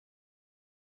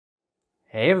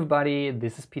Hey everybody,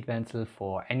 this is Pete Wenzel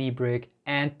for AnyBrick,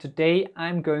 and today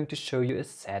I'm going to show you a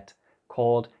set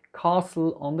called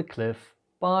Castle on the Cliff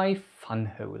by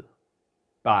FunWhole.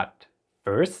 But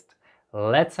first,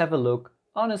 let's have a look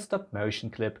on a stop-motion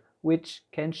clip which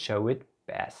can show it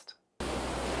best.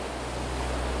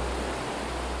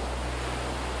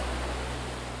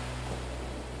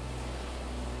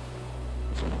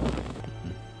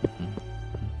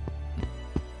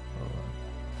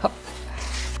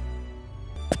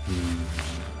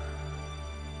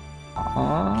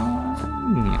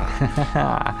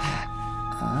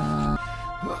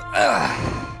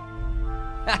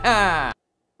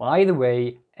 By the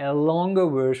way, a longer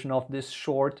version of this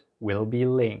short will be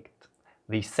linked.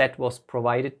 The set was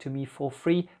provided to me for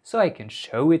free, so I can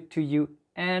show it to you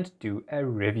and do a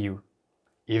review.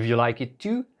 If you like it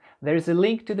too, there is a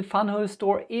link to the FunWhole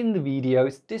store in the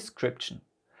video's description.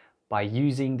 By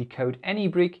using the code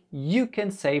ANYBRICK, you can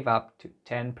save up to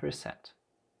 10%.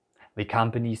 The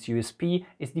company's USP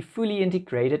is the fully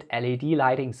integrated LED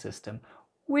lighting system,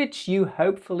 which you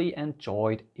hopefully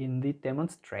enjoyed in the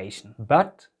demonstration.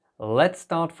 But let's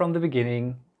start from the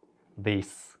beginning.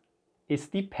 This is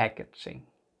the packaging.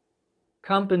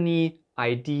 Company,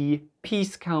 ID,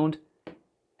 piece count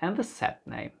and the set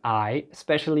name. I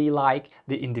especially like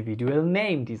the individual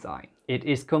name design. It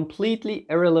is completely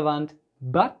irrelevant,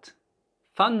 but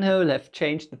FunWhole have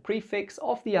changed the prefix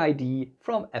of the ID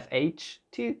from FH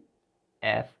to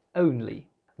F only.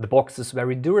 The box is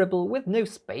very durable with no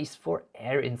space for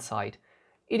air inside.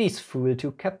 It is full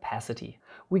to capacity.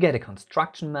 We get a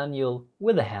construction manual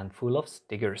with a handful of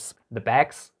stickers. The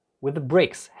bags with the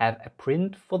bricks have a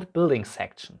print for the building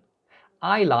section.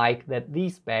 I like that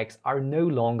these bags are no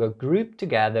longer grouped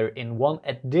together in one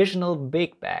additional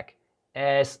big bag,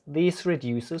 as this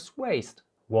reduces waste.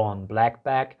 One black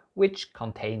bag which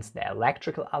contains the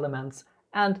electrical elements,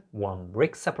 and one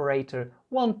brick separator,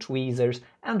 one tweezers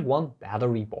and one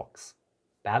battery box.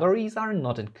 Batteries are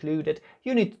not included,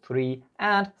 you need 3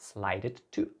 and slide it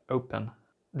to open.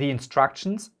 The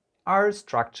instructions are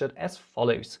structured as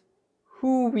follows.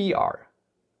 Who we are.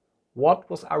 What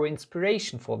was our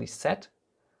inspiration for this set?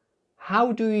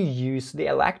 How do you use the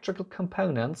electrical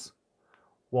components?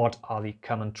 What are the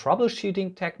common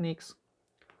troubleshooting techniques?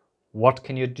 What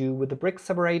can you do with the brick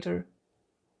separator?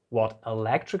 What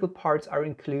electrical parts are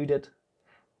included?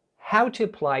 How to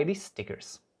apply these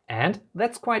stickers. And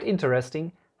that's quite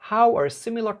interesting, how are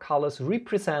similar colors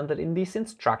represented in these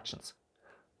instructions.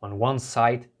 On one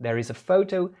side there is a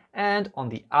photo and on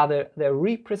the other the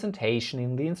representation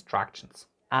in the instructions.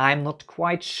 I'm not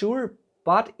quite sure,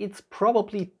 but it's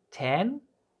probably tan,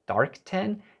 dark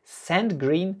tan, sand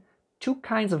green, 2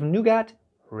 kinds of nougat,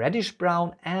 reddish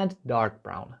brown and dark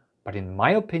brown. But in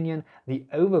my opinion, the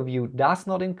overview does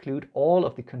not include all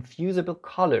of the confusable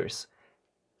colors.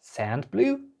 Sand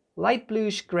blue, light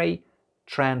bluish grey,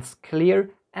 trans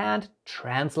clear and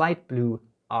trans light blue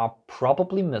are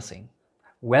probably missing.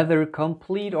 Whether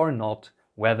complete or not,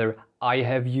 whether I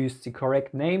have used the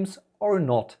correct names or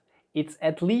not, it's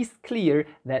at least clear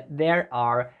that there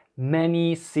are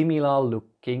many similar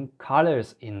looking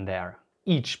colors in there.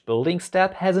 Each building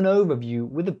step has an overview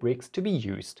with the bricks to be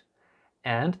used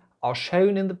and are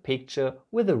shown in the picture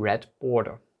with a red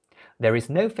border. There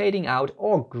is no fading out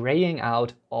or graying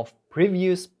out of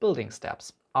previous building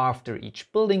steps. After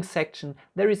each building section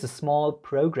there is a small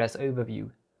progress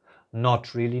overview.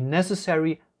 Not really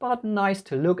necessary, but nice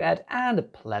to look at and a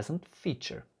pleasant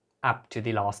feature. Up to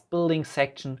the last building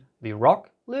section, the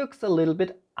rock looks a little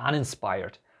bit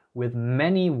uninspired, with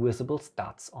many visible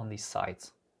studs on these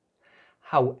sides.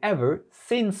 However,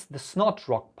 since the snot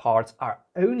rock parts are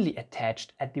only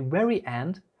attached at the very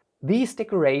end, this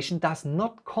decoration does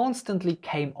not constantly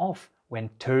come off when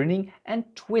turning and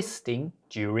twisting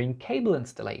during cable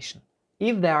installation.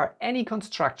 If there are any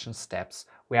construction steps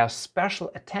where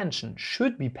special attention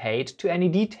should be paid to any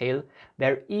detail,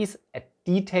 there is a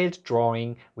detailed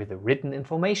drawing with a written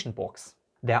information box.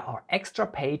 There are extra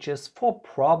pages for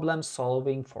problem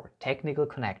solving for technical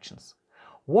connections.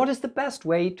 What is the best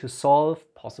way to solve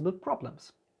possible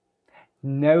problems?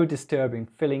 No disturbing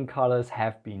filling colors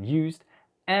have been used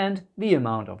and the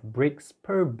amount of bricks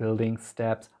per building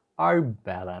steps are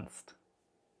balanced.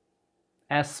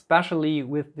 Especially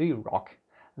with the rock,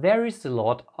 there is a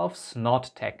lot of snot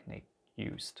technique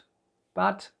used.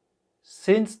 But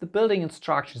since the building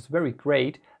instruction is very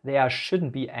great, there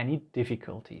shouldn't be any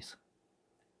difficulties.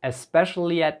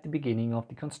 Especially at the beginning of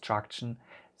the construction,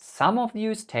 some of the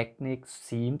used techniques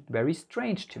seemed very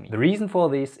strange to me. The reason for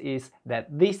this is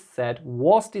that this set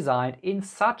was designed in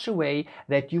such a way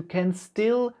that you can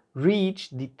still reach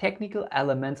the technical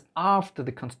elements after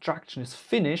the construction is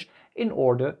finished in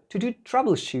order to do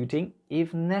troubleshooting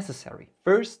if necessary.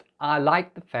 First, I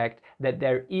like the fact that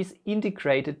there is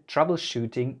integrated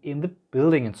troubleshooting in the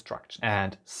building instructions.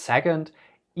 And second,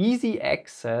 easy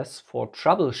access for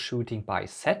troubleshooting by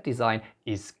set design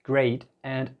is great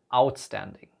and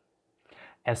outstanding.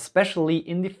 Especially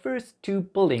in the first two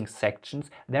building sections,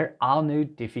 there are no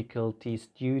difficulties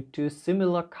due to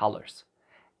similar colors,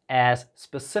 as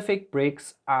specific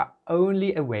bricks are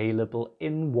only available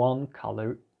in one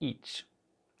color each.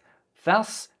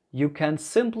 Thus, you can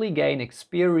simply gain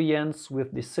experience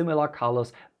with the similar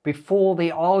colors before they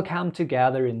all come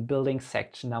together in building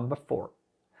section number 4.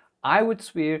 I would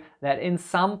swear that in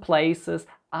some places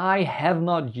I have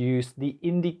not used the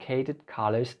indicated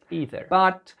colors either,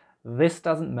 but this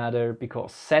doesn't matter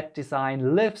because set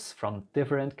design lives from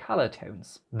different color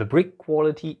tones. The brick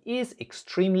quality is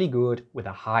extremely good with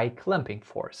a high clamping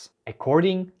force.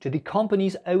 According to the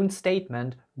company's own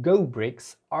statement, Go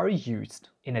bricks are used.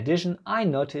 In addition, I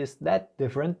noticed that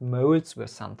different molds were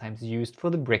sometimes used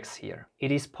for the bricks here.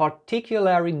 It is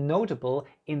particularly notable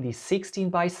in the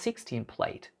 16 by 16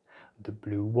 plate. The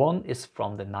blue one is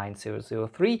from the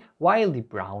 9003, while the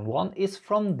brown one is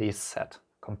from this set.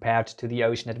 Compared to the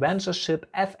ocean adventure ship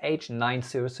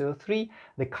FH9003,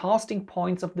 the casting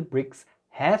points of the bricks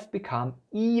have become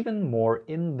even more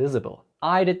invisible.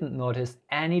 I didn't notice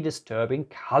any disturbing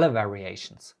color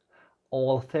variations,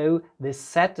 although this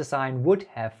set design would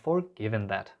have forgiven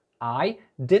that. I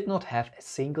did not have a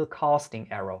single casting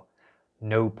error.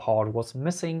 No part was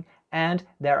missing, and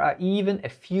there are even a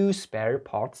few spare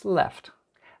parts left.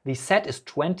 The set is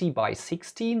 20 by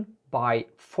 16 by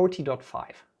 40.5.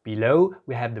 Below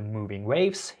we have the moving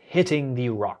waves hitting the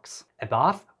rocks.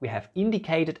 Above we have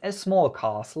indicated a small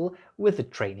castle with a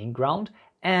training ground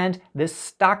and the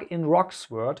stuck-in-rock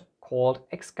sword called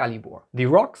Excalibur. The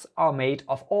rocks are made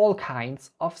of all kinds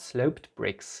of sloped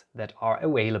bricks that are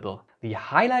available. The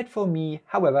highlight for me,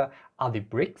 however, are the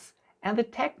bricks and the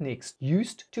techniques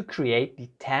used to create the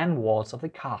 10 walls of the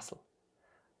castle.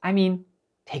 I mean,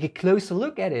 take a closer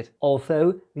look at it.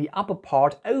 Although the upper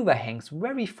part overhangs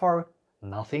very far,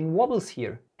 nothing wobbles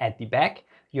here. At the back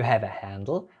you have a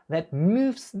handle that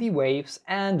moves the waves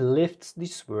and lifts the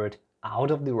sword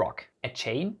out of the rock. A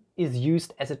chain is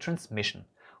used as a transmission,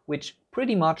 which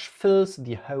pretty much fills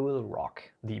the whole rock.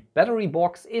 The battery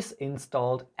box is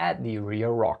installed at the rear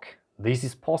rock. This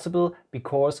is possible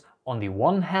because on the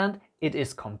one hand it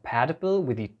is compatible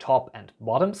with the top and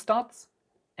bottom studs,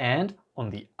 and on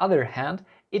the other hand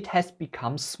it has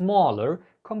become smaller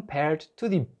compared to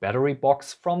the battery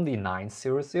box from the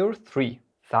 9003.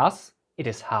 Thus, it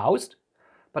is housed,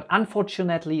 but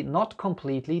unfortunately not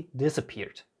completely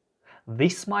disappeared.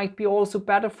 This might be also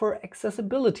better for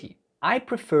accessibility. I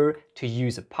prefer to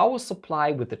use a power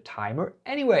supply with a timer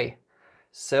anyway,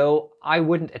 so I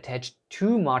wouldn't attach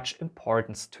too much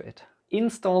importance to it.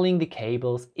 Installing the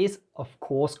cables is of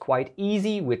course quite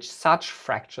easy with such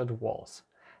fractured walls.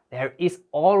 There is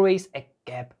always a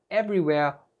gap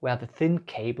everywhere where the thin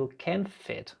cable can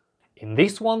fit. In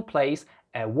this one place,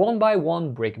 a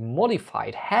 1x1 brick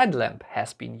modified headlamp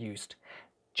has been used,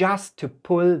 just to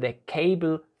pull the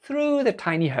cable through the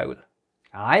tiny hole.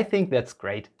 I think that's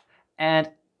great, and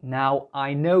now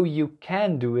I know you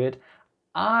can do it.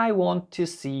 I want to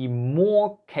see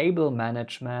more cable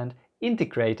management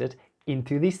integrated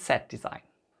into the set design.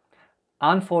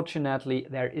 Unfortunately,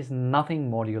 there is nothing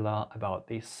modular about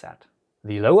this set.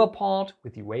 The lower part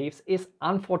with the waves is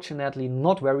unfortunately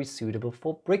not very suitable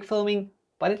for brick filming,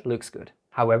 but it looks good.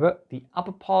 However, the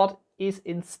upper part is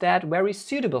instead very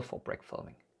suitable for brick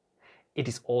filming. It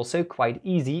is also quite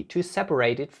easy to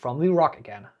separate it from the rock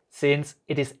again. Since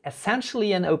it is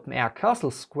essentially an open-air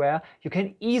castle square, you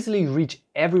can easily reach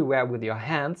everywhere with your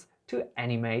hands to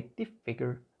animate the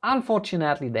figure.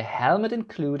 Unfortunately, the helmet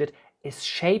included is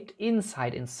shaped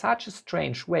inside in such a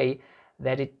strange way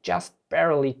that it just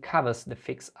barely covers the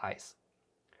fixed eyes.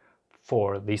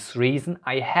 For this reason,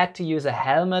 I had to use a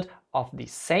helmet of the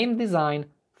same design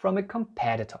from a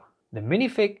competitor. The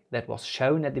minifig that was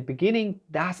shown at the beginning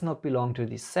does not belong to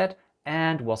this set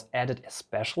and was added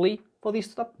especially for the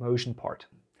stop motion part.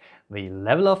 The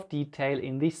level of detail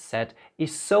in this set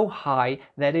is so high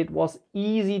that it was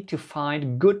easy to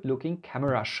find good-looking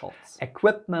camera shots.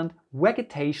 Equipment,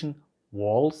 vegetation,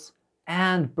 walls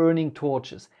and burning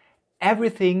torches.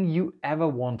 Everything you ever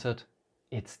wanted,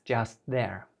 it's just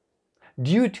there.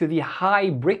 Due to the high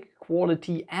brick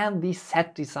quality and the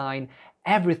set design,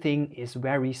 everything is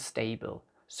very stable.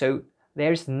 So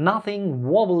there's nothing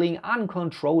wobbling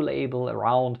uncontrollable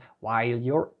around while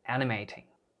you're animating.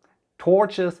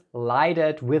 torches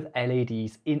lighted with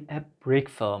LEDs in a brick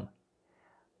film.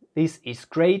 This is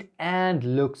great and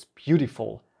looks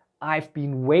beautiful. I've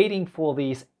been waiting for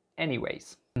these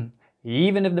anyways.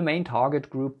 Even if the main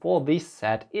target group for this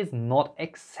set is not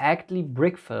exactly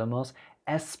brick filmers,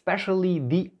 especially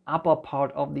the upper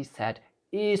part of the set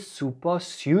is super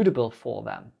suitable for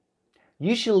them.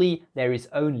 Usually there is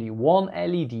only one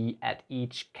LED at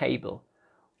each cable,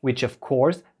 which of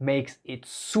course makes it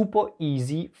super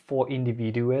easy for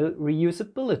individual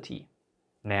reusability.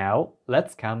 Now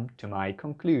let's come to my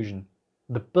conclusion.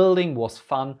 The building was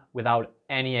fun without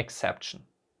any exception.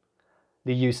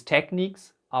 The used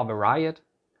techniques are varied,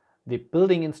 the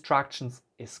building instructions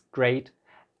is great,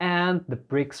 and the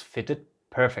bricks fitted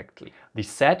perfectly. The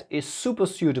set is super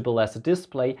suitable as a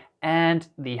display, and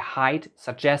the height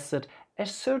suggested a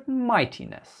certain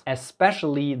mightiness.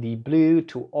 Especially the blue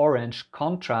to orange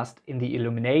contrast in the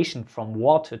illumination from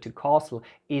water to castle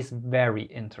is very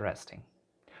interesting.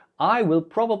 I will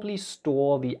probably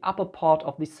store the upper part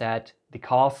of the set, the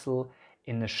castle,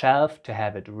 in a shelf to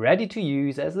have it ready to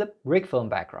use as the brick film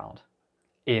background.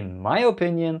 In my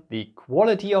opinion, the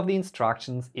quality of the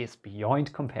instructions is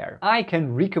beyond compare. I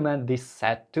can recommend this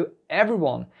set to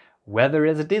everyone, whether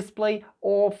as a display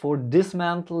or for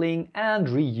dismantling and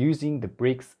reusing the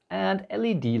bricks and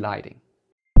LED lighting.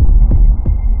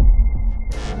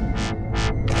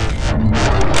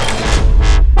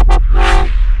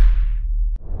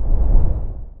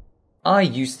 I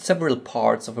used several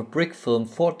parts of a brick film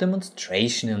for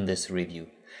demonstration in this review.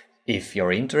 If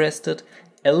you're interested,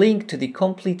 a link to the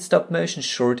complete StopMotion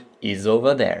short is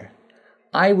over there.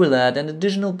 I will add an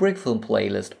additional brick film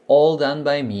playlist all done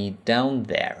by me down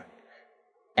there.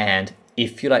 And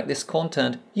if you like this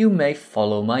content, you may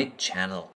follow my channel.